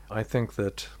 I think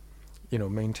that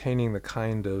maintaining the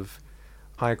kind of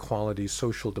high-quality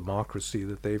social democracy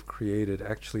that they've created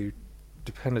actually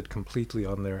depended completely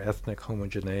on their ethnic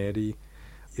homogeneity.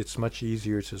 It's much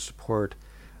easier to support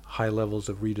high levels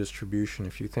of redistribution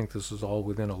if you think this is all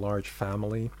within a large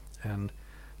family. And,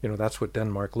 that's what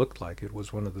Denmark looked like. It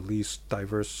was one of the least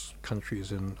diverse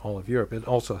countries in all of Europe. It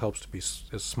also helps to be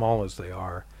as small as they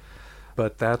are.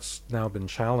 But that's now been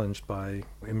challenged by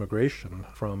immigration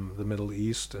from the Middle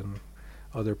East and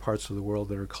other parts of the world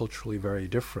that are culturally very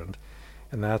different.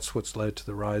 And that's what's led to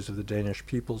the rise of the Danish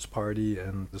People's Party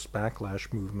and this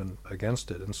backlash movement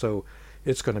against it. And so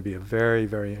it's going to be a very,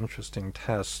 very interesting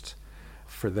test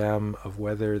for them of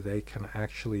whether they can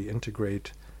actually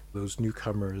integrate those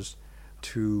newcomers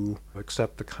to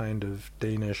accept the kind of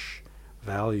Danish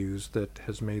values that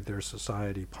has made their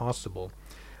society possible.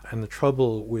 And the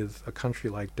trouble with a country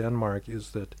like Denmark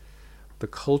is that the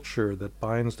culture that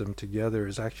binds them together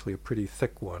is actually a pretty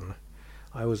thick one.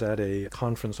 I was at a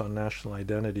conference on national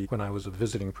identity when I was a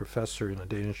visiting professor in a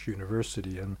Danish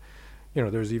university, and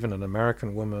there's even an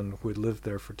American woman who had lived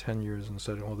there for 10 years and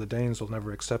said, well, the Danes will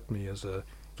never accept me as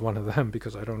one of them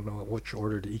because I don't know which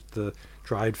order to eat the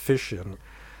dried fish in.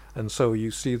 And so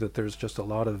you see that there's just a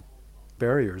lot of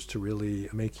barriers to really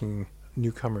making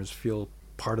newcomers feel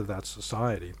part of that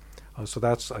society. So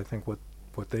that's, I think,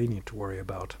 what they need to worry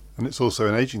about. And it's also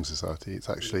an aging society.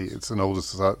 It's an older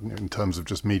society in terms of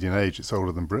just median age. It's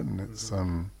older than Britain. It's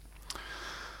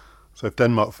so if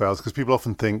Denmark fails, because people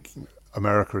often think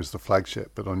America is the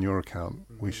flagship, but on your account,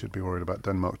 we should be worried about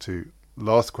Denmark too.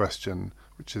 Last question,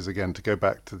 which is again to go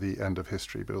back to the end of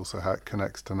history, but also how it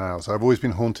connects to now. So I've always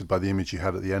been haunted by the image you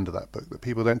had at the end of that book that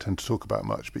people don't tend to talk about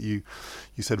much, but you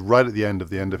said right at the end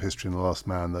of History and the Last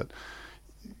Man that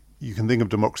you can think of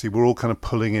democracy, we're all kind of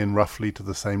pulling in roughly to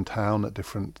the same town at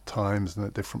different times and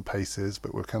at different paces,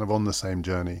 but we're kind of on the same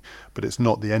journey. But it's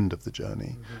not the end of the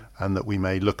journey, and that we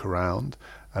may look around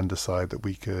and decide that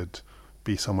we could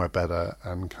be somewhere better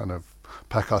and kind of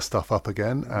pack our stuff up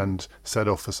again and set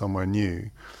off for somewhere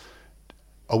new.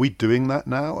 Are we doing that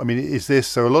now? I mean, is this,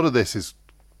 so a lot of this is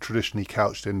traditionally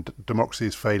couched in democracy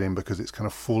is failing because it's kind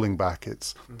of falling back,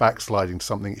 it's backsliding to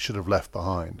something it should have left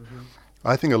behind.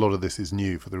 I think a lot of this is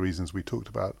new for the reasons we talked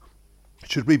about.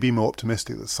 Should we be more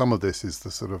optimistic that some of this is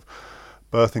the sort of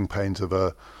birthing pains of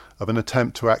an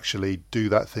attempt to actually do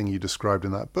that thing you described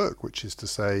in that book, which is to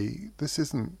say, this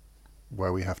isn't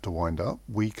where we have to wind up.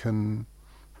 We can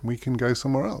go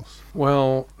somewhere else.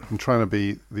 Well, I'm trying to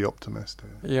be the optimist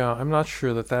here. Yeah, I'm not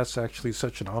sure that that's actually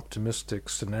such an optimistic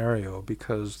scenario,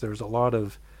 because there's a lot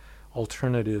of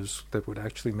alternatives that would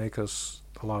actually make us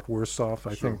a lot worse off,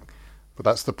 I think. But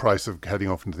that's the price of heading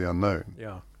off into the unknown.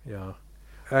 Yeah.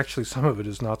 Actually, some of it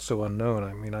is not so unknown.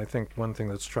 I mean, I think one thing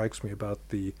that strikes me about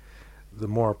the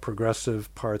more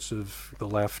progressive parts of the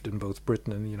left in both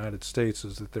Britain and the United States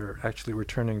is that they're actually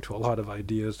returning to a lot of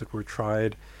ideas that were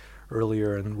tried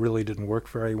earlier and really didn't work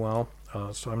very well.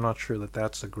 So I'm not sure that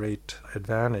that's a great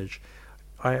advantage.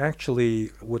 I actually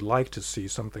would like to see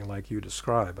something like you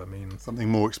describe. I mean, something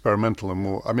more experimental and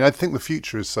more. I mean, I think the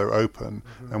future is so open,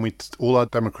 and all our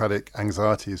democratic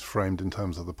anxiety is framed in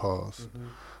terms of the past.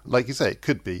 Like you say, it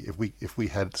could be if we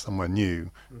head somewhere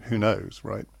new. Who knows,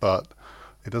 right? But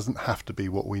it doesn't have to be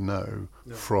what we know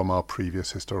from our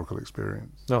previous historical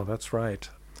experience. No, that's right.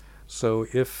 So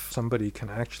if somebody can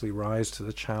actually rise to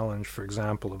the challenge, for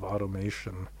example, of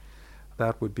automation,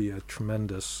 that would be a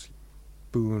tremendous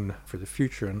boon for the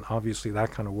future. And obviously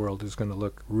that kind of world is going to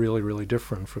look really, really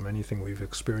different from anything we've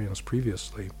experienced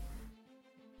previously.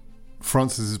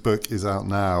 Francis's book is out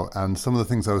now, and some of the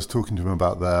things I was talking to him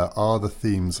about there are the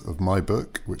themes of my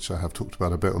book, which I have talked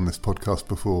about a bit on this podcast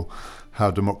before,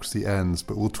 How Democracy Ends,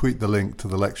 but we'll tweet the link to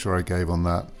the lecture I gave on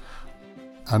that.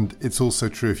 And it's also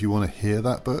true, if you want to hear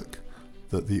that book,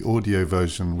 that the audio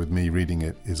version with me reading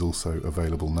it is also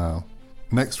available now.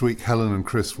 Next week, Helen and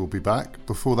Chris will be back.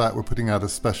 Before that, we're putting out a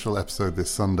special episode this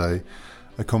Sunday,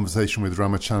 a conversation with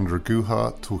Ramachandra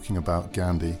Guha talking about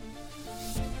Gandhi.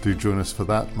 Do join us for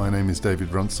that. My name is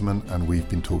David Runciman, and we've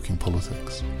been talking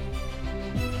politics.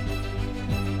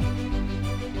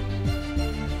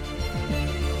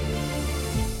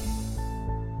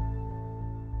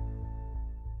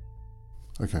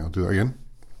 Okay, I'll do that again.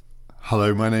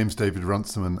 Hello, my name's David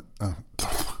Runciman.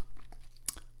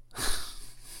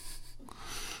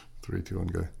 3, 2, 1,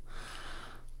 go.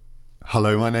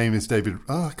 Hello, my name is David...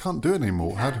 I can't do it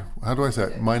anymore. How do I say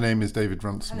it? My name is David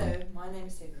Runciman. Hello, my name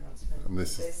is David Runciman. And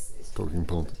this is Talking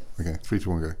Politics. Okay, 3, 2,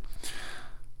 1, go.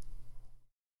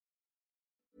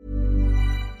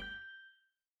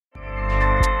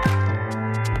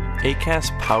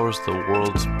 Acast powers the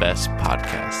world's best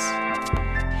podcasts.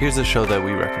 Here's a show that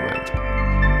we recommend.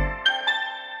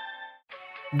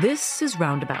 This is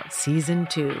Roundabout Season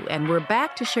 2, and we're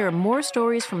back to share more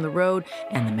stories from the road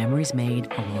and the memories made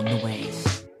along the way.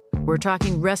 We're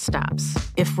talking rest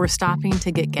stops. If we're stopping to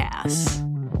get gas,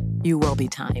 you will be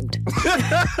timed.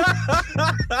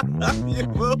 You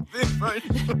will be for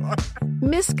sure.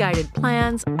 Misguided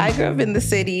plans. I grew up in the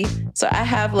city, so I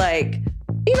have a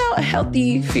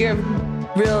healthy fear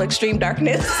of real extreme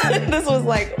darkness. This was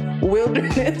like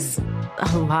wilderness.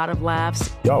 A lot of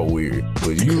laughs. Y'all weird,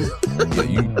 but you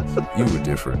were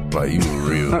different. Like, you were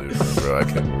real different, bro. I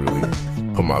can't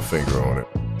really put my finger on it.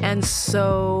 And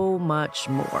so much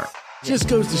more. Just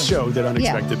goes to show that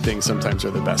unexpected things sometimes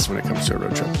are the best when it comes to a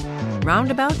road trip.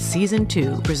 Roundabout Season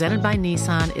 2, presented by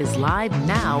Nissan, is live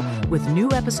now with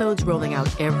new episodes rolling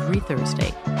out every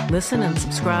Thursday. Listen and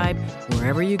subscribe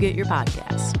wherever you get your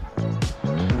podcasts.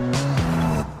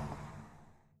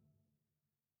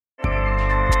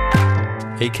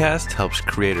 Acast helps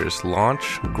creators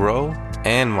launch, grow,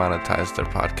 and monetize their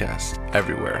podcasts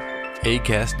everywhere.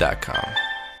 Acast.com.